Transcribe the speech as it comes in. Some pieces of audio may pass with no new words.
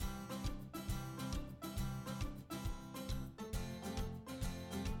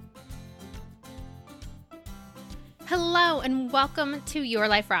Hello and welcome to Your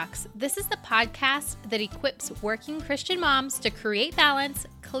Life Rocks. This is the podcast that equips working Christian moms to create balance,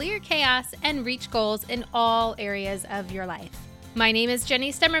 clear chaos, and reach goals in all areas of your life. My name is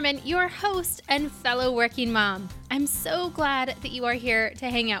Jenny Stemmerman, your host and fellow working mom. I'm so glad that you are here to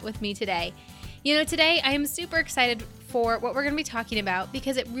hang out with me today. Today I am super excited for what we're going to be talking about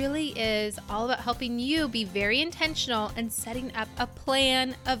because it really is all about helping you be very intentional and setting up a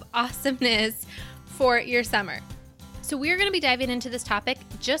plan of awesomeness for your summer. So we're going to be diving into this topic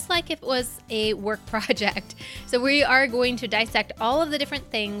just like if it was a work project. So we are going to dissect all of the different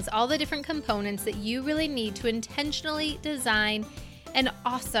things, all the different components that you really need to intentionally design an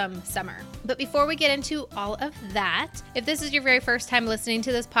awesome summer. But before we get into all of that, if this is your very first time listening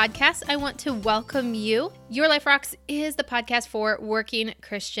to this podcast, I want to welcome you. Your Life Rocks is the podcast for working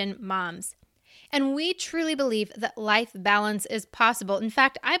Christian moms. And we truly believe that life balance is possible. In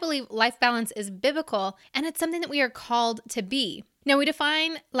fact, I believe life balance is biblical, and it's something that we are called to be. Now, we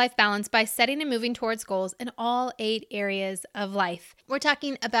define life balance by setting and moving towards goals in all 8 areas of life. We're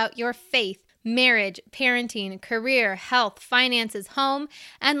talking about your faith, marriage, parenting, career, health, finances, home,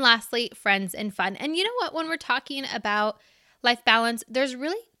 and lastly, friends and fun. And you know what? When we're talking about life balance, there's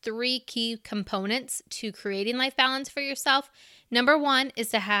really 3 key components to creating life balance for yourself. Number 1 is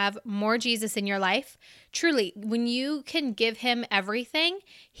to have more Jesus in your life. Truly, when you can give him everything,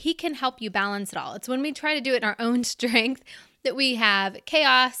 he can help you balance it all. It's when we try to do it in our own strength that we have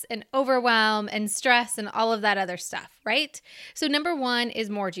chaos and overwhelm and stress and all of that other stuff, right? So number 1 is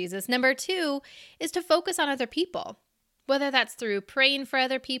more Jesus. Number 2 is to focus on other people. Whether that's through praying for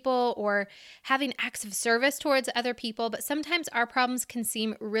other people or having acts of service towards other people, but sometimes our problems can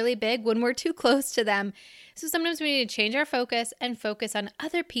seem really big when we're too close to them. So sometimes we need to change our focus and focus on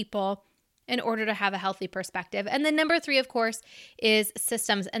other people in order to have a healthy perspective. And then number 3, of course, is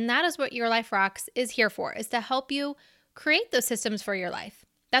systems. And that is what Your Life Rocks is here for, is to help you create those systems for your life.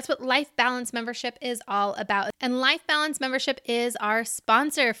 That's what Life Balance Membership is all about. And Life Balance Membership is our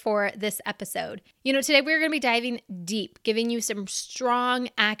sponsor for this episode. Today we're going to be diving deep, giving you some strong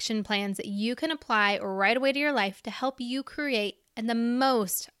action plans that you can apply right away to your life to help you create the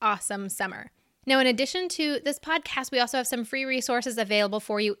most awesome summer. Now, in addition to this podcast, we also have some free resources available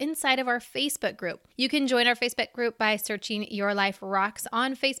for you inside of our Facebook group. You can join our Facebook group by searching Your Life Rocks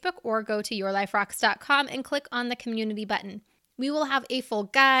on Facebook or go to yourliferocks.com and click on the community button. We will have a full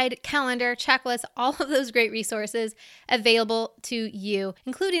guide, calendar, checklist, all of those great resources available to you,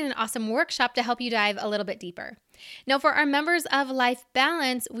 including an awesome workshop to help you dive a little bit deeper. Now, for our members of Life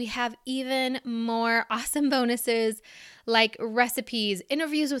Balance, we have even more awesome bonuses like recipes,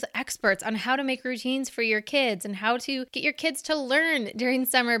 interviews with experts on how to make routines for your kids and how to get your kids to learn during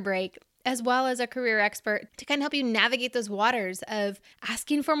summer break, as well as a career expert to kind of help you navigate those waters of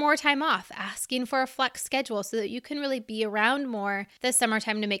asking for more time off, asking for a flex schedule so that you can really be around more this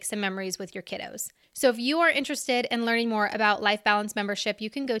summertime to make some memories with your kiddos. So if you are interested in learning more about Life Balance Membership, you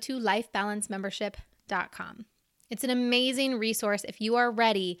can go to lifebalancemembership.com. It's an amazing resource if you are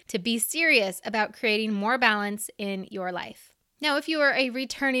ready to be serious about creating more balance in your life. Now, if you are a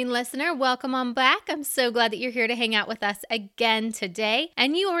returning listener, welcome on back. I'm so glad that you're here to hang out with us again today.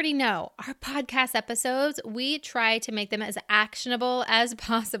 And you already know our podcast episodes, we try to make them as actionable as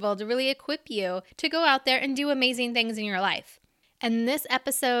possible to really equip you to go out there and do amazing things in your life. And this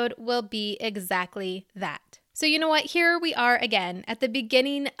episode will be exactly that. So you know what? Here we are again at the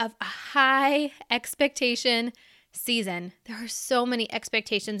beginning of a high expectation season. There are so many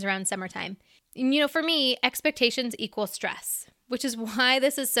expectations around summertime. And for me, expectations equal stress, which is why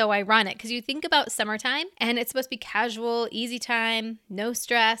this is so ironic, because you think about summertime and it's supposed to be casual, easy time, no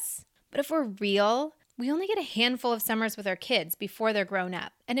stress. But if we're real, we only get a handful of summers with our kids before they're grown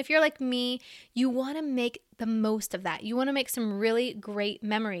up. And if you're like me, you want to make the most of that. You want to make some really great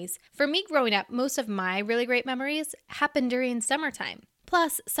memories. For me growing up, most of my really great memories happened during summertime.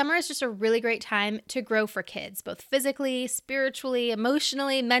 Plus, summer is just a really great time to grow for kids, both physically, spiritually,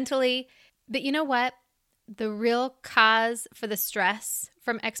 emotionally, mentally. But you know what? The real cause for the stress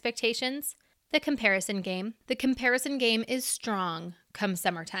from expectations, the comparison game. The comparison game is strong come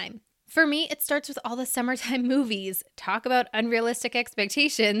summertime. For me, it starts with all the summertime movies. Talk about unrealistic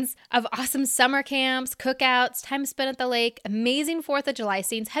expectations of awesome summer camps, cookouts, time spent at the lake, amazing 4th of July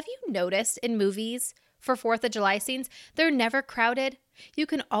scenes. Have you noticed in movies for 4th of July scenes, they're never crowded? You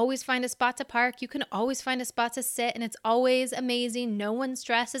can always find a spot to park. You can always find a spot to sit, and it's always amazing. No one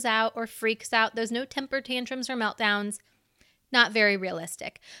stresses out or freaks out. There's no temper tantrums or meltdowns. Not very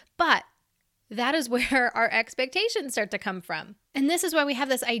realistic. But that is where our expectations start to come from. And this is why we have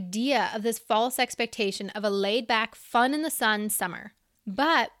this idea of this false expectation of a laid back, fun in the sun summer.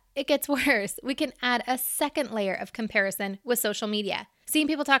 But it gets worse. We can add a second layer of comparison with social media. Seeing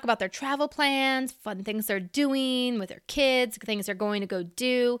people talk about their travel plans, fun things they're doing with their kids, things they're going to go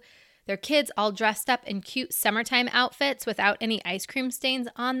do, their kids all dressed up in cute summertime outfits without any ice cream stains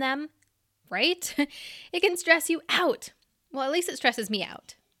on them, right? It can stress you out. Well, at least it stresses me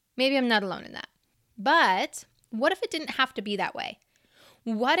out. Maybe I'm not alone in that. But what if it didn't have to be that way?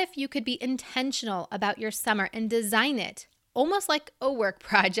 What if you could be intentional about your summer and design it almost like a work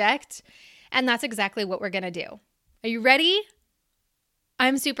project? And that's exactly what we're going to do. Are you ready?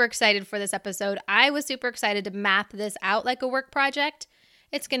 I'm super excited for this episode. I was super excited to map this out like a work project.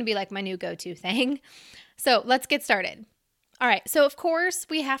 It's going to be like my new go-to thing. So let's get started. All right. So of course,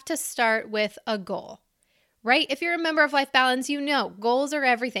 we have to start with a goal, right? If you're a member of Life Balance, you know goals are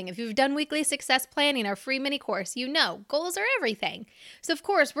everything. If you've done weekly success planning, our free mini course, you know goals are everything. So of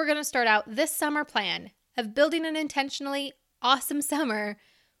course, we're going to start out this summer plan of building an intentionally awesome summer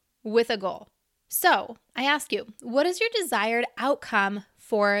with a goal. So I ask you, what is your desired outcome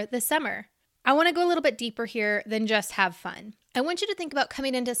for the summer? I want to go a little bit deeper here than just have fun. I want you to think about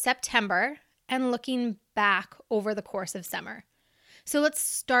coming into September and looking back over the course of summer. So let's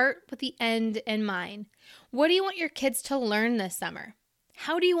start with the end in mind. What do you want your kids to learn this summer?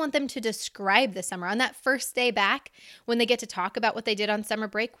 How do you want them to describe the summer? On that first day back, when they get to talk about what they did on summer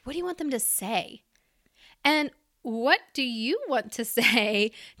break, what do you want them to say? And what do you want to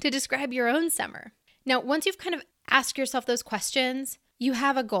say to describe your own summer? Now, once you've kind of asked yourself those questions, you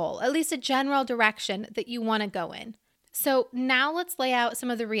have a goal, at least a general direction that you want to go in. So now let's lay out some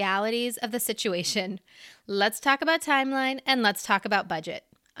of the realities of the situation. Let's talk about timeline and let's talk about budget.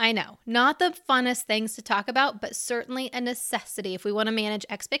 I know, not the funnest things to talk about, but certainly a necessity if we want to manage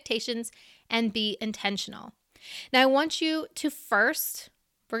expectations and be intentional. Now I want you to first,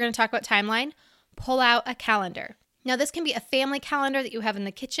 we're going to talk about timeline, pull out a calendar. Now, this can be a family calendar that you have in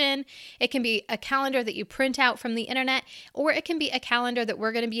the kitchen. It can be a calendar that you print out from the internet, or it can be a calendar that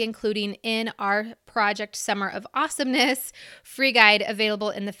we're going to be including in our Project Summer of Awesomeness free guide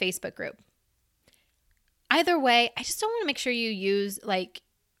available in the Facebook group. Either way, I just don't want to make sure you use like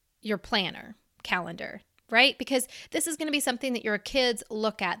your planner calendar, right? Because this is going to be something that your kids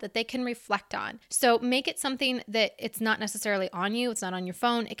look at, that they can reflect on. So make it something that it's not necessarily on you. It's not on your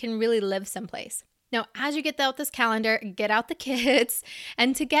phone. It can really live someplace. Now, as you get out this calendar, get out the kids,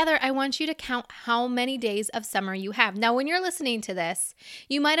 and together I want you to count how many days of summer you have. Now, when you're listening to this,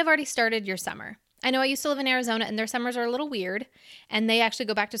 you might have already started your summer. I know I used to live in Arizona, and their summers are a little weird, and they actually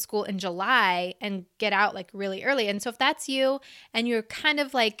go back to school in July and get out like really early. And so if that's you and you're kind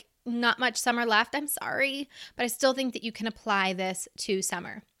of like not much summer left, I'm sorry, but I still think that you can apply this to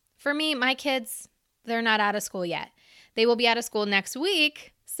summer. For me, my kids, they're not out of school yet. They will be out of school next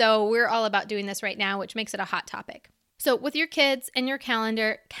week. So we're all about doing this right now, which makes it a hot topic. So with your kids and your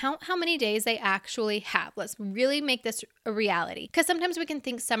calendar, count how many days they actually have. Let's really make this a reality. Because sometimes we can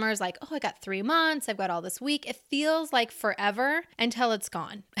think summer is like, oh, I got 3 months. I've got all this week. It feels like forever until it's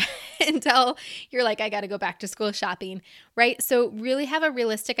gone. Until you're like, I got to go back to school shopping, right? So really have a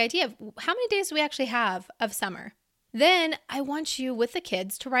realistic idea of how many days do we actually have of summer. Then I want you with the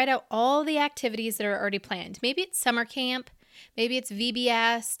kids to write out all the activities that are already planned. Maybe it's summer camp. Maybe it's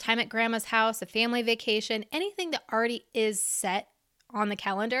VBS, time at grandma's house, a family vacation, anything that already is set on the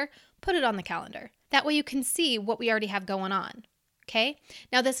calendar, put it on the calendar. That way you can see what we already have going on, okay?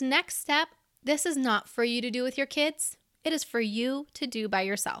 Now this next step, this is not for you to do with your kids. It is for you to do by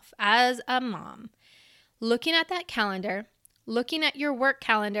yourself as a mom. Looking at that calendar, looking at your work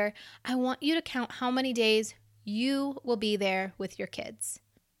calendar, I want you to count how many days you will be there with your kids.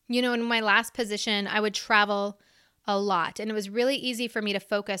 You know, in my last position, I would travel a lot. And it was really easy for me to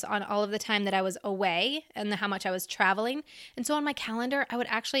focus on all of the time that I was away and how much I was traveling. And so on my calendar, I would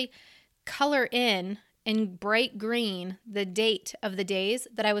actually color in bright green the date of the days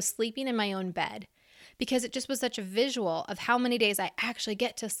that I was sleeping in my own bed, because it just was such a visual of how many days I actually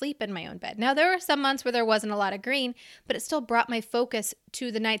get to sleep in my own bed. Now, there were some months where there wasn't a lot of green, but it still brought my focus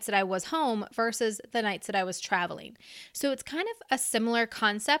to the nights that I was home versus the nights that I was traveling. So it's kind of a similar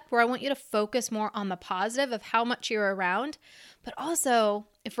concept where I want you to focus more on the positive of how much you're around. But also,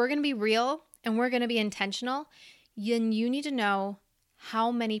 if we're going to be real and we're going to be intentional, then you need to know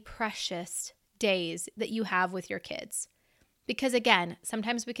how many precious days that you have with your kids. Because again,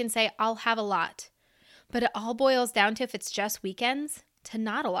 sometimes we can say, I'll have a lot. But it all boils down to, if it's just weekends, to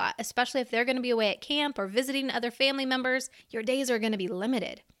not a lot, especially if they're going to be away at camp or visiting other family members. Your days are going to be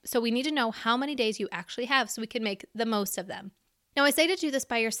limited. So we need to know how many days you actually have so we can make the most of them. Now, I say to do this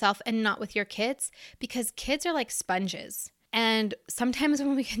by yourself and not with your kids because kids are like sponges. And sometimes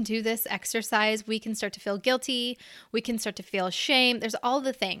when we can do this exercise, we can start to feel guilty. We can start to feel shame. There's all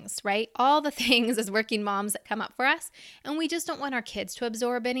the things, right? All the things as working moms that come up for us. And we just don't want our kids to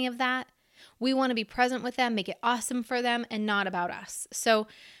absorb any of that. We want to be present with them, make it awesome for them, and not about us. So,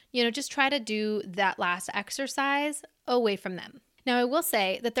 just try to do that last exercise away from them. Now, I will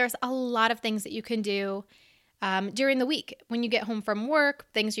say that there's a lot of things that you can do during the week. When you get home from work,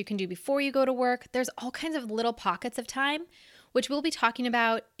 things you can do before you go to work. There's all kinds of little pockets of time, which we'll be talking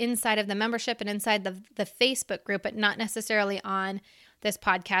about inside of the membership and inside the Facebook group, but not necessarily on this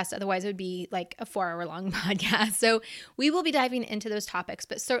podcast. Otherwise, it would be like a 4-hour-long podcast. So we will be diving into those topics,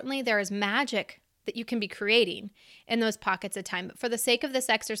 but certainly there is magic that you can be creating in those pockets of time. But for the sake of this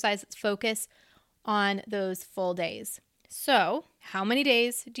exercise, let's focus on those full days. So how many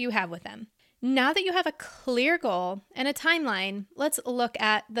days do you have with them? Now that you have a clear goal and a timeline, let's look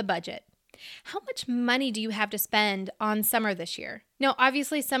at the budget. How much money do you have to spend on summer this year? Now,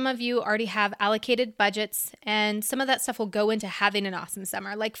 obviously, some of you already have allocated budgets, and some of that stuff will go into having an awesome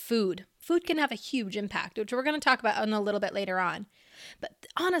summer, like food. Food can have a huge impact, which we're going to talk about in a little bit later on. But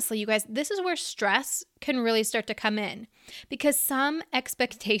honestly, you guys, this is where stress can really start to come in, because some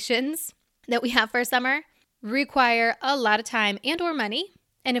expectations that we have for summer require a lot of time and or money.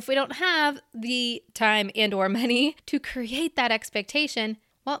 And if we don't have the time and or money to create that expectation,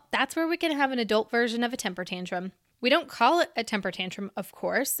 well, that's where we can have an adult version of a temper tantrum. We don't call it a temper tantrum, of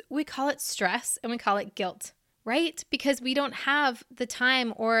course. We call it stress and we call it guilt, right? Because we don't have the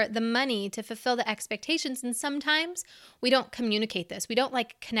time or the money to fulfill the expectations. And sometimes we don't communicate this. We don't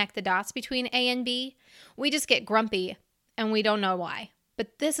connect the dots between A and B. We just get grumpy and we don't know why.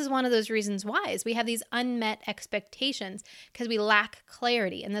 But this is one of those reasons why is we have these unmet expectations because we lack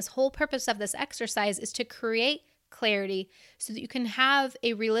clarity. And this whole purpose of this exercise is to create clarity so that you can have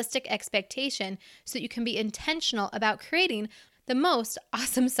a realistic expectation so that you can be intentional about creating the most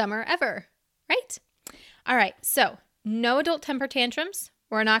awesome summer ever, right? All right, so no adult temper tantrums.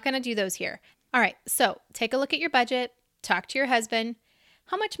 We're not going to do those here. All right, so take a look at your budget, talk to your husband.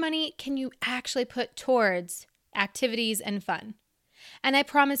 How much money can you actually put towards activities and fun? And I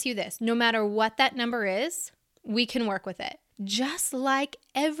promise you this, no matter what that number is, we can work with it. Just like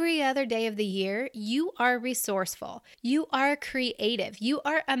every other day of the year, you are resourceful. You are creative. You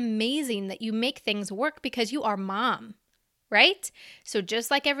are amazing that you make things work because you are mom, right? So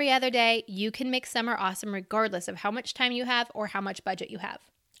just like every other day, you can make summer awesome regardless of how much time you have or how much budget you have.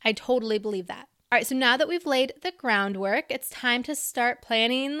 I totally believe that. All right, so now that we've laid the groundwork, it's time to start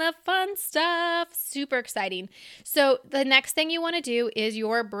planning the fun stuff. Super exciting. So the next thing you want to do is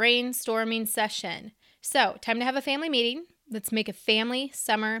your brainstorming session. So time to have a family meeting. Let's make a family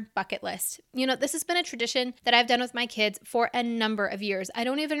summer bucket list. This has been a tradition that I've done with my kids for a number of years. I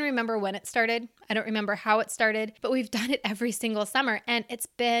don't even remember when it started. I don't remember how it started, but we've done it every single summer and it's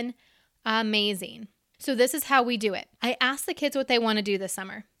been amazing. So this is how we do it. I ask the kids what they want to do this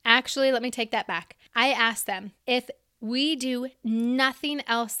summer. Actually, let me take that back. I ask them, if we do nothing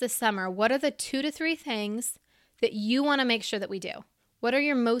else this summer, what are the 2 to 3 things that you want to make sure that we do? What are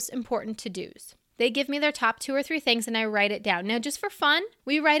your most important to-dos? They give me their top 2 or 3 things and I write it down. Now, just for fun,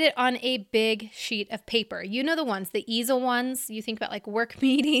 we write it on a big sheet of paper. You know the ones, the easel ones. You think about work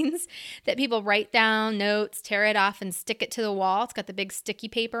meetings that people write down notes, tear it off and stick it to the wall. It's got the big sticky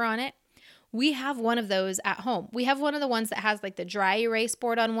paper on it. We have one of those at home. We have one of the ones that has the dry erase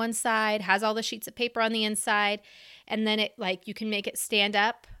board on one side, has all the sheets of paper on the inside, and then it you can make it stand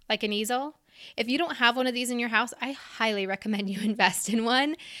up like an easel. If you don't have one of these in your house, I highly recommend you invest in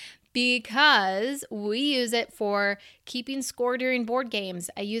one because we use it for keeping score during board games.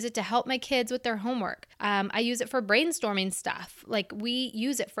 I use it to help my kids with their homework. I use it for brainstorming stuff. We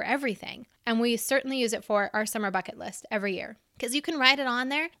use it for everything. And we certainly use it for our summer bucket list every year. Because you can write it on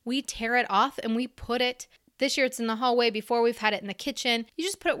there. We tear it off and we put it, this year it's in the hallway, before we've had it in the kitchen. You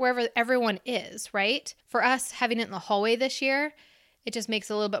just put it wherever everyone is, right? For us, having it in the hallway this year, it just makes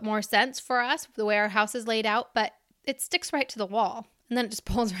a little bit more sense for us, the way our house is laid out, but it sticks right to the wall and then it just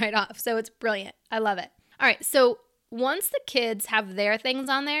pulls right off. So it's brilliant. I love it. All right, so once the kids have their things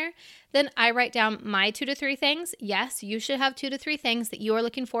on there, then I write down my 2 to 3 things. Yes, you should have 2 to 3 things that you are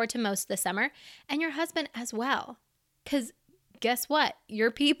looking forward to most this summer, and your husband as well. Because guess what? You're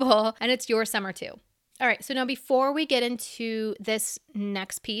people and it's your summer too. All right, so now before we get into this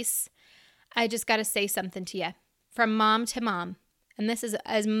next piece, I just got to say something to you from mom to mom. And this is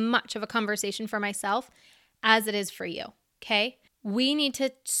as much of a conversation for myself as it is for you, okay? We need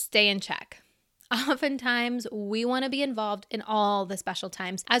to stay in check. Oftentimes, we want to be involved in all the special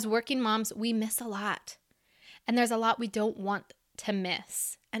times. As working moms, we miss a lot. And there's a lot we don't want to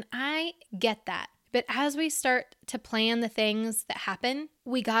miss. And I get that But as we start to plan the things that happen,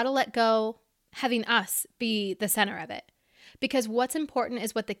 we got to let go having us be the center of it. Because what's important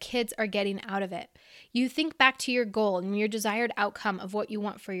is what the kids are getting out of it. You think back to your goal and your desired outcome of what you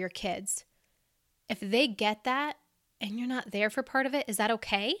want for your kids. If they get that and you're not there for part of it, is that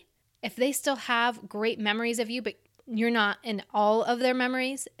okay? If they still have great memories of you, but you're not in all of their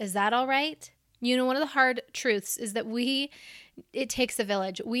memories, is that all right? You know, one of the hard truths is that it takes a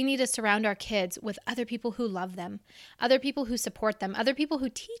village. We need to surround our kids with other people who love them, other people who support them, other people who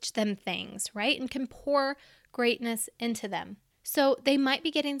teach them things, right? And can pour greatness into them. So they might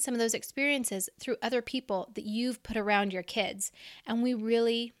be getting some of those experiences through other people that you've put around your kids. And we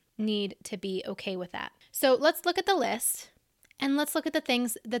really need to be okay with that. So let's look at the list and let's look at the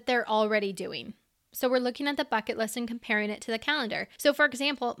things that they're already doing. So we're looking at the bucket list and comparing it to the calendar. So for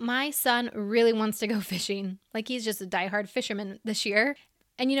example, my son really wants to go fishing. Like he's just a diehard fisherman this year.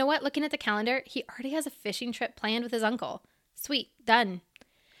 And you know what? Looking at the calendar, he already has a fishing trip planned with his uncle. Sweet, done.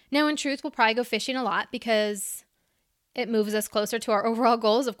 Now in truth, we'll probably go fishing a lot because it moves us closer to our overall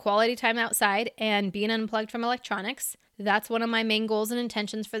goals of quality time outside and being unplugged from electronics. That's one of my main goals and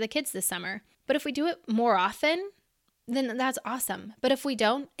intentions for the kids this summer. But if we do it more often, then that's awesome. But if we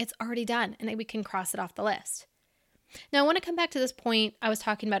don't, it's already done and we can cross it off the list. Now, I want to come back to this point I was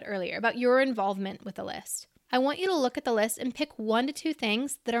talking about earlier about your involvement with the list. I want you to look at the list and pick 1 to 2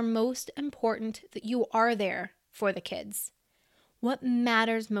 things that are most important that you are there for the kids. What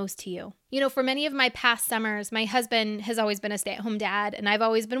matters most to you? You know, for many of my past summers, my husband has always been a stay-at-home dad, and I've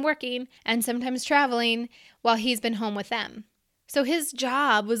always been working and sometimes traveling while he's been home with them. So his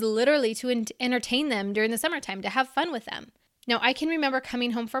job was literally to entertain them during the summertime, to have fun with them. Now, I can remember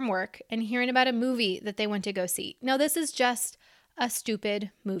coming home from work and hearing about a movie that they went to go see. Now, this is just a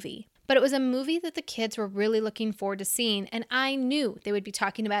stupid movie, but it was a movie that the kids were really looking forward to seeing, and I knew they would be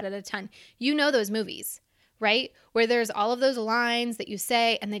talking about it a ton. You know those movies, right? Where there's all of those lines that you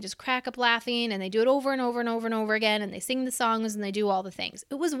say, and they just crack up laughing, and they do it over and over and over and over again, and they sing the songs, and they do all the things.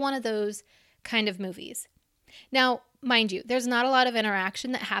 It was one of those kind of movies. Now, mind you, there's not a lot of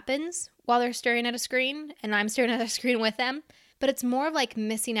interaction that happens while they're staring at a screen, and I'm staring at a screen with them, but it's more of like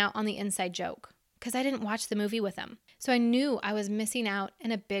missing out on the inside joke because I didn't watch the movie with them. So I knew I was missing out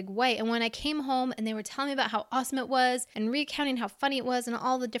in a big way. And when I came home and they were telling me about how awesome it was and recounting how funny it was and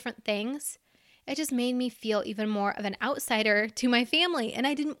all the different things, it just made me feel even more of an outsider to my family, and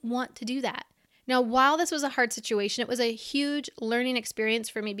I didn't want to do that. Now, while this was a hard situation, it was a huge learning experience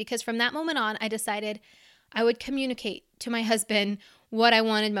for me because from that moment on, I decided I would communicate to my husband what I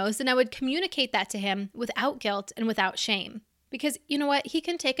wanted most, and I would communicate that to him without guilt and without shame. Because you know what? He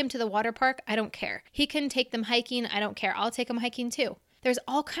can take him to the water park. I don't care. He can take them hiking. I don't care. I'll take him hiking too. There's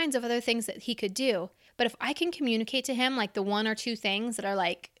all kinds of other things that he could do. But if I can communicate to him like the 1 or 2 things that are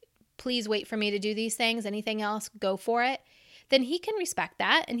like, please wait for me to do these things, anything else, go for it, then he can respect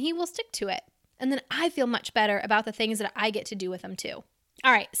that and he will stick to it. And then I feel much better about the things that I get to do with him too.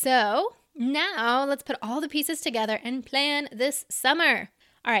 All right, so now let's put all the pieces together and plan this summer.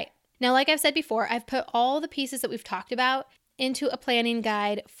 All right, now like I've said before, I've put all the pieces that we've talked about into a planning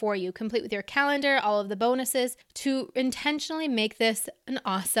guide for you, complete with your calendar, all of the bonuses to intentionally make this an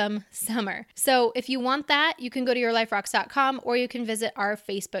awesome summer. So if you want that, you can go to yourliferocks.com or you can visit our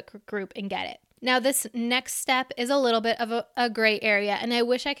Facebook group and get it. Now, this next step is a little bit of a gray area, and I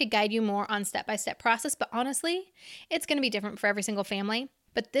wish I could guide you more on step-by-step process, but honestly, it's going to be different for every single family.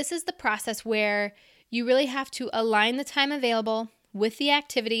 But this is the process where you really have to align the time available with the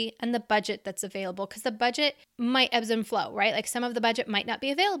activity and the budget that's available, because the budget might ebbs and flow, right? Like some of the budget might not be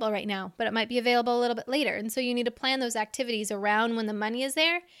available right now, but it might be available a little bit later. And so you need to plan those activities around when the money is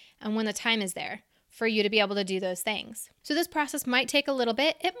there and when the time is there for you to be able to do those things. So this process might take a little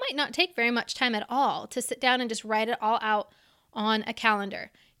bit. It might not take very much time at all to sit down and just write it all out on a calendar.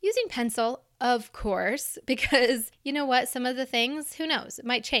 Using pencil, of course, because you know what? Some of the things, who knows? It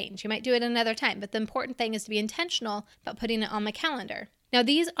might change. You might do it another time, but the important thing is to be intentional about putting it on my calendar. Now,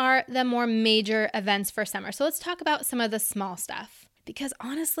 these are the more major events for summer. So let's talk about some of the small stuff, because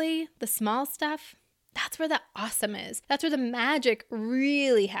honestly, the small stuff, that's where the awesome is. That's where the magic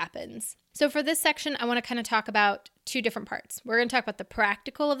really happens. So for this section, I want to kind of talk about 2 different parts. We're going to talk about the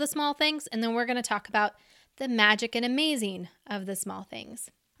practical of the small things, and then we're going to talk about the magic and amazing of the small things.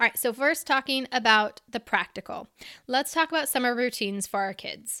 All right, so first talking about the practical. Let's talk about summer routines for our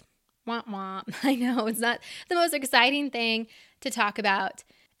kids. Womp womp. I know it's not the most exciting thing to talk about.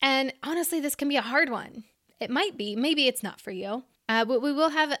 And honestly, this can be a hard one. It might be, maybe it's not for you. But we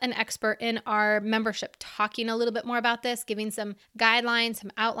will have an expert in our membership talking a little bit more about this, giving some guidelines,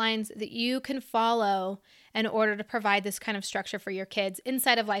 some outlines that you can follow in order to provide this kind of structure for your kids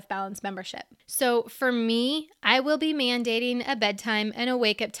inside of Life Balance membership. So for me, I will be mandating a bedtime and a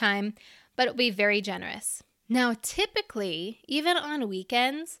wake-up time, but it'll be very generous. Now, typically, even on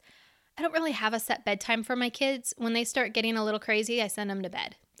weekends, I don't really have a set bedtime for my kids. When they start getting a little crazy, I send them to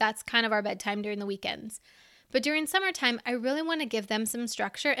bed. That's kind of our bedtime during the weekends. But during summertime, I really want to give them some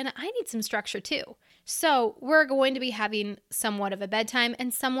structure, and I need some structure too. So we're going to be having somewhat of a bedtime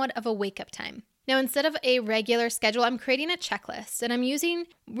and somewhat of a wake-up time. Now, instead of a regular schedule, I'm creating a checklist, and I'm using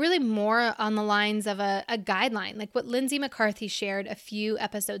really more on the lines of a guideline, like what Lindsay McCarthy shared a few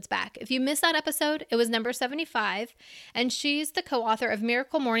episodes back. If you missed that episode, it was number 75, and she's the co-author of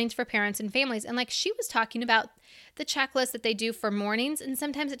Miracle Mornings for Parents and Families. And like she was talking about the checklist that they do for mornings, and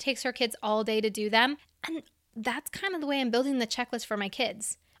sometimes it takes her kids all day to do them. And that's kind of the way I'm building the checklist for my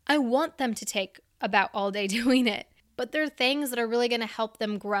kids. I want them to take about all day doing it. But there are things that are really going to help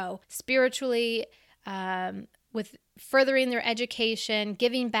them grow spiritually, with furthering their education,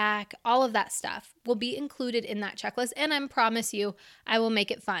 giving back, all of that stuff will be included in that checklist. And I promise you, I will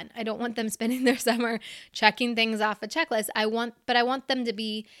make it fun. I don't want them spending their summer checking things off a checklist. I want them to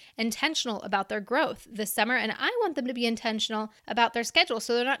be intentional about their growth this summer. And I want them to be intentional about their schedule,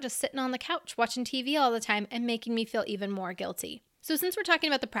 so they're not just sitting on the couch watching TV all the time and making me feel even more guilty. So since we're talking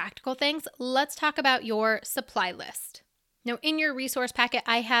about the practical things, let's talk about your supply list. Now, in your resource packet,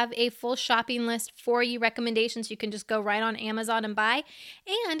 I have a full shopping list for you, recommendations you can just go right on Amazon and buy.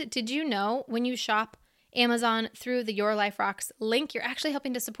 And did you know when you shop Amazon through the Your Life Rocks link, you're actually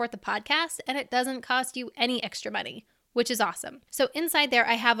helping to support the podcast, and it doesn't cost you any extra money, which is awesome. So inside there,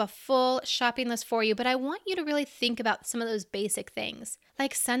 I have a full shopping list for you, but I want you to really think about some of those basic things,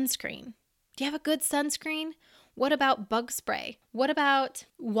 like sunscreen. Do you have a good sunscreen? What about bug spray? What about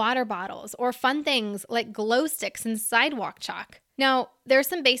water bottles or fun things like glow sticks and sidewalk chalk? Now, there are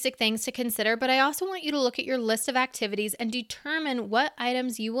some basic things to consider, but I also want you to look at your list of activities and determine what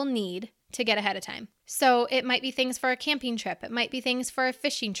items you will need to get ahead of time. So it might be things for a camping trip. It might be things for a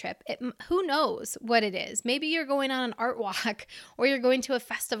fishing trip. Who knows what it is? Maybe you're going on an art walk, or you're going to a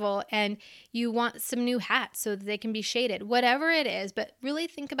festival and you want some new hats so that they can be shaded. Whatever it is, but really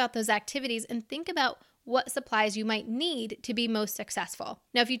think about those activities and think about what supplies you might need to be most successful.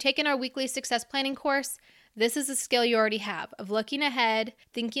 Now, if you've taken our weekly success planning course, this is a skill you already have of looking ahead,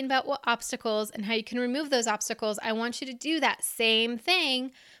 thinking about what obstacles and how you can remove those obstacles. I want you to do that same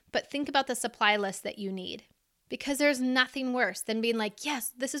thing, but think about the supply list that you need. Because there's nothing worse than being like,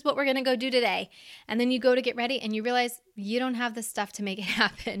 yes, this is what we're going to go do today. And then you go to get ready and you realize you don't have the stuff to make it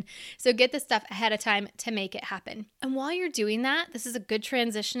happen. So get the stuff ahead of time to make it happen. And while you're doing that, this is a good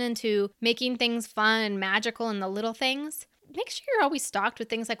transition into making things fun and magical and the little things. Make sure you're always stocked with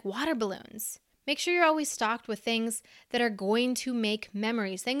things like water balloons. Make sure you're always stocked with things that are going to make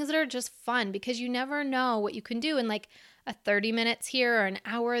memories, things that are just fun, because you never know what you can do in like a 30 minutes here or an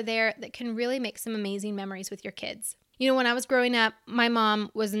hour there that can really make some amazing memories with your kids. You know, when I was growing up, my mom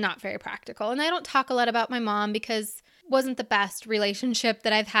was not very practical. And I don't talk a lot about my mom because it wasn't the best relationship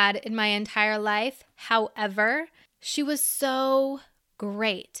that I've had in my entire life. However, she was so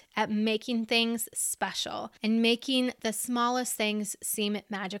great at making things special and making the smallest things seem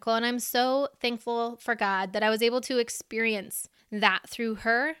magical. And I'm so thankful for God that I was able to experience that through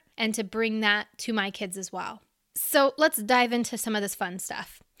her and to bring that to my kids as well. So let's dive into some of this fun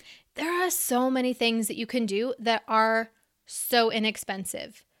stuff. There are so many things that you can do that are so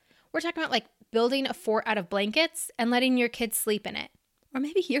inexpensive. We're talking about like building a fort out of blankets and letting your kids sleep in it. Or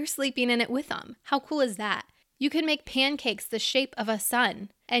maybe you're sleeping in it with them. How cool is that? You can make pancakes the shape of a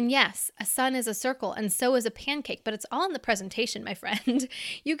sun. And yes, a sun is a circle and so is a pancake, but it's all in the presentation, my friend.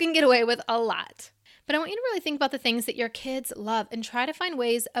 You can get away with a lot. But I want you to really think about the things that your kids love and try to find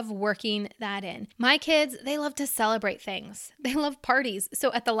ways of working that in. My kids, they love to celebrate things. They love parties.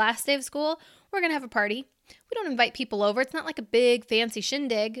 So at the last day of school, we're going to have a party. We don't invite people over. It's not like a big fancy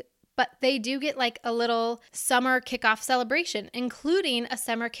shindig, but they do get like a little summer kickoff celebration, including a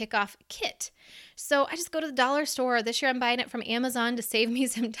summer kickoff kit. So I just go to the dollar store. This year I'm buying it from Amazon to save me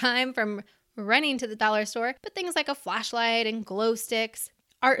some time from running to the dollar store. But things like a flashlight and glow sticks,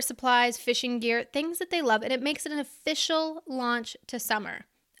 art supplies, fishing gear, things that they love, and it makes it an official launch to summer.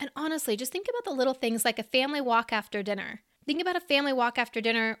 And honestly, just think about the little things like a family walk after dinner. Think about a family walk after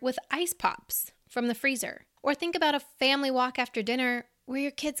dinner with ice pops from the freezer. Or think about a family walk after dinner where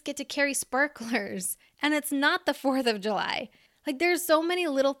your kids get to carry sparklers and it's not the 4th of July. Like there's so many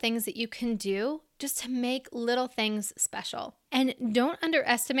little things that you can do just to make little things special. And don't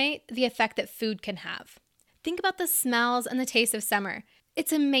underestimate the effect that food can have. Think about the smells and the taste of summer.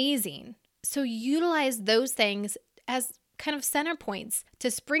 It's amazing. So utilize those things as kind of center points, to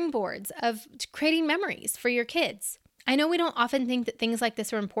springboards of creating memories for your kids. I know we don't often think that things like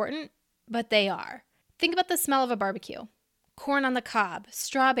this are important, but they are. Think about the smell of a barbecue, corn on the cob,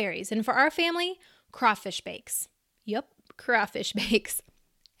 strawberries, and for our family, crawfish bakes. Yep, crawfish bakes.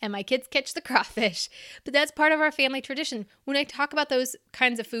 And my kids catch the crawfish, but that's part of our family tradition. When I talk about those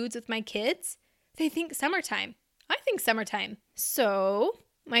kinds of foods with my kids, they think summertime. I think summertime. So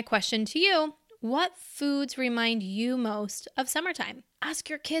my question to you, what foods remind you most of summertime? Ask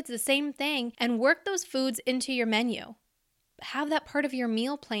your kids the same thing and work those foods into your menu. Have that part of your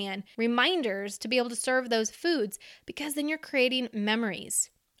meal plan, reminders to be able to serve those foods, because then you're creating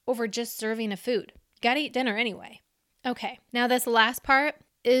memories over just serving a food. You gotta eat dinner anyway. Okay, now this last part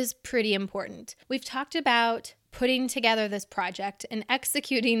is pretty important. We've talked about putting together this project and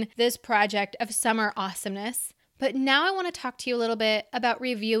executing this project of summer awesomeness. But now I want to talk to you a little bit about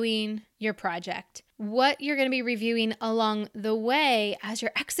reviewing your project, what you're going to be reviewing along the way as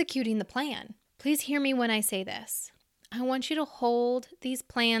you're executing the plan. Please hear me when I say this. I want you to hold these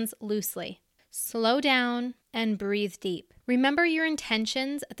plans loosely. Slow down and breathe deep. Remember your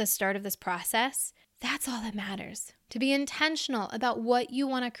intentions at the start of this process. That's all that matters. To be intentional about what you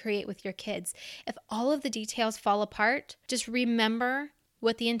want to create with your kids. If all of the details fall apart, just remember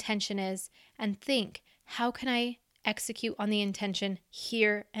what the intention is and think, how can I execute on the intention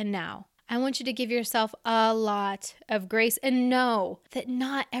here and now? I want you to give yourself a lot of grace and know that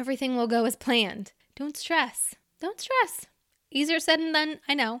not everything will go as planned. Don't stress. Don't stress. Easier said than done,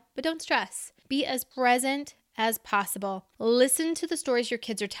 I know, but don't stress. Be as present as possible. Listen to the stories your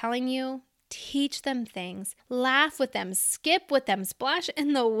kids are telling you. Teach them things. Laugh with them. Skip with them. Splash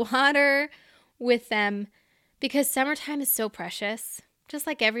in the water with them. Because summertime is so precious. Just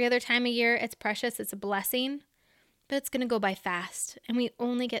like every other time of year, it's precious. It's a blessing. But it's going to go by fast. And we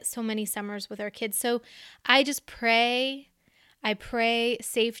only get so many summers with our kids. So I pray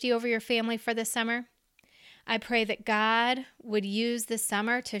safety over your family for this summer. I pray that God would use this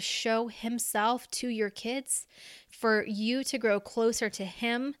summer to show himself to your kids, for you to grow closer to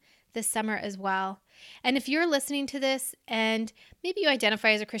him this summer as well. And if you're listening to this and maybe you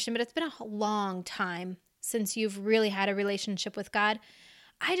identify as a Christian, but it's been a long time since you've really had a relationship with God,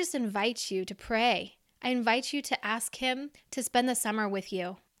 I just invite you to pray. I invite you to ask him to spend the summer with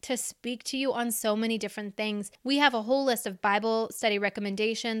you, to speak to you on so many different things. We have a whole list of Bible study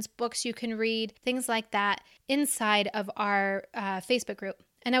recommendations, books you can read, things like that inside of our Facebook group.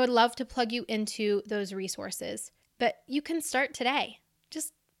 And I would love to plug you into those resources. But you can start today.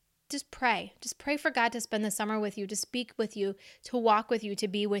 Just pray. Just pray for God to spend the summer with you, to speak with you, to walk with you, to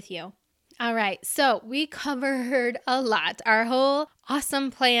be with you. All right, so we covered a lot. Our whole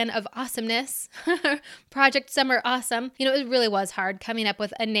awesome plan of awesomeness, Project Summer Awesome. It really was hard coming up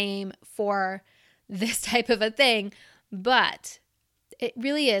with a name for this type of a thing, but it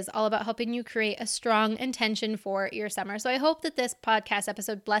really is all about helping you create a strong intention for your summer. So I hope that this podcast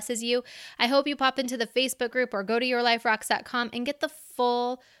episode blesses you. I hope you pop into the Facebook group or go to yourliferocks.com and get the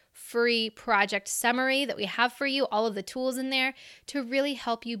full free project summary that we have for you, all of the tools in there to really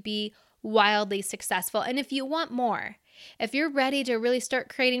help you be wildly successful. And if you want more, if you're ready to really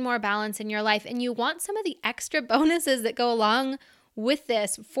start creating more balance in your life and you want some of the extra bonuses that go along with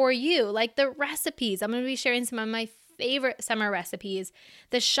this for you, like the recipes, I'm going to be sharing some of my favorite summer recipes,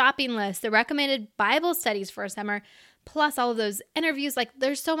 the shopping list, the recommended Bible studies for summer, plus all of those interviews. Like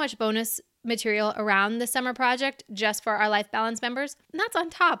there's so much bonus material around the summer project just for our Life Balance members. And that's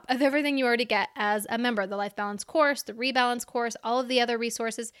on top of everything you already get as a member, the Life Balance course, the Rebalance course, all of the other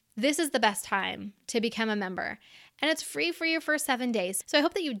resources. This is the best time to become a member. And it's free for your first 7 days. So I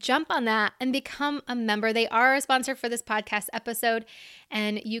hope that you jump on that and become a member. They are a sponsor for this podcast episode.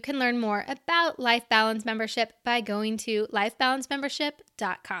 And you can learn more about Life Balance membership by going to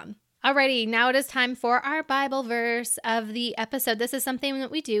lifebalancemembership.com. Alrighty, now it is time for our Bible verse of the episode. This is something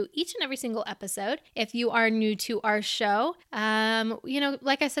that we do each and every single episode. If you are new to our show,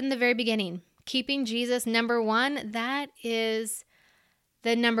 like I said in the very beginning, keeping Jesus number one, that is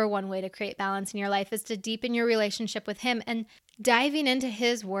the number one way to create balance in your life, is to deepen your relationship with him. And diving into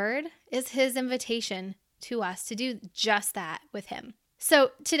his word is his invitation to us to do just that with him.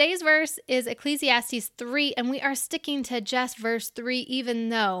 So today's verse is Ecclesiastes 3, and we are sticking to just verse 3, even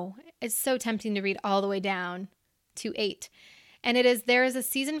though it's so tempting to read all the way down to 8. And it is, there is a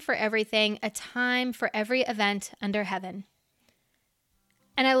season for everything, a time for every event under heaven.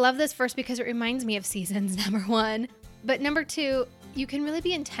 And I love this verse because it reminds me of seasons, number one. But number two, you can really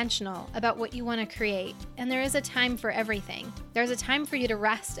be intentional about what you want to create. And there is a time for everything. There's a time for you to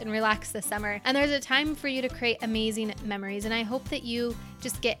rest and relax this summer. And there's a time for you to create amazing memories. And I hope that you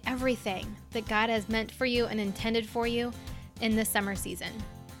just get everything that God has meant for you and intended for you in the summer season.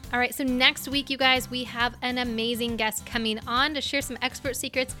 All right, so next week, you guys, we have an amazing guest coming on to share some expert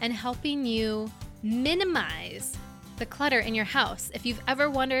secrets and helping you minimize the clutter in your house. If you've ever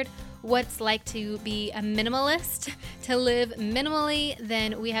wondered what it's like to be a minimalist, to live minimally,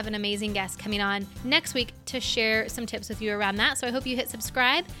 then we have an amazing guest coming on next week to share some tips with you around that. So I hope you hit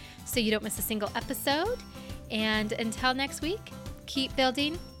subscribe so you don't miss a single episode. And until next week, keep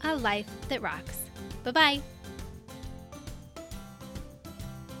building a life that rocks. Bye-bye.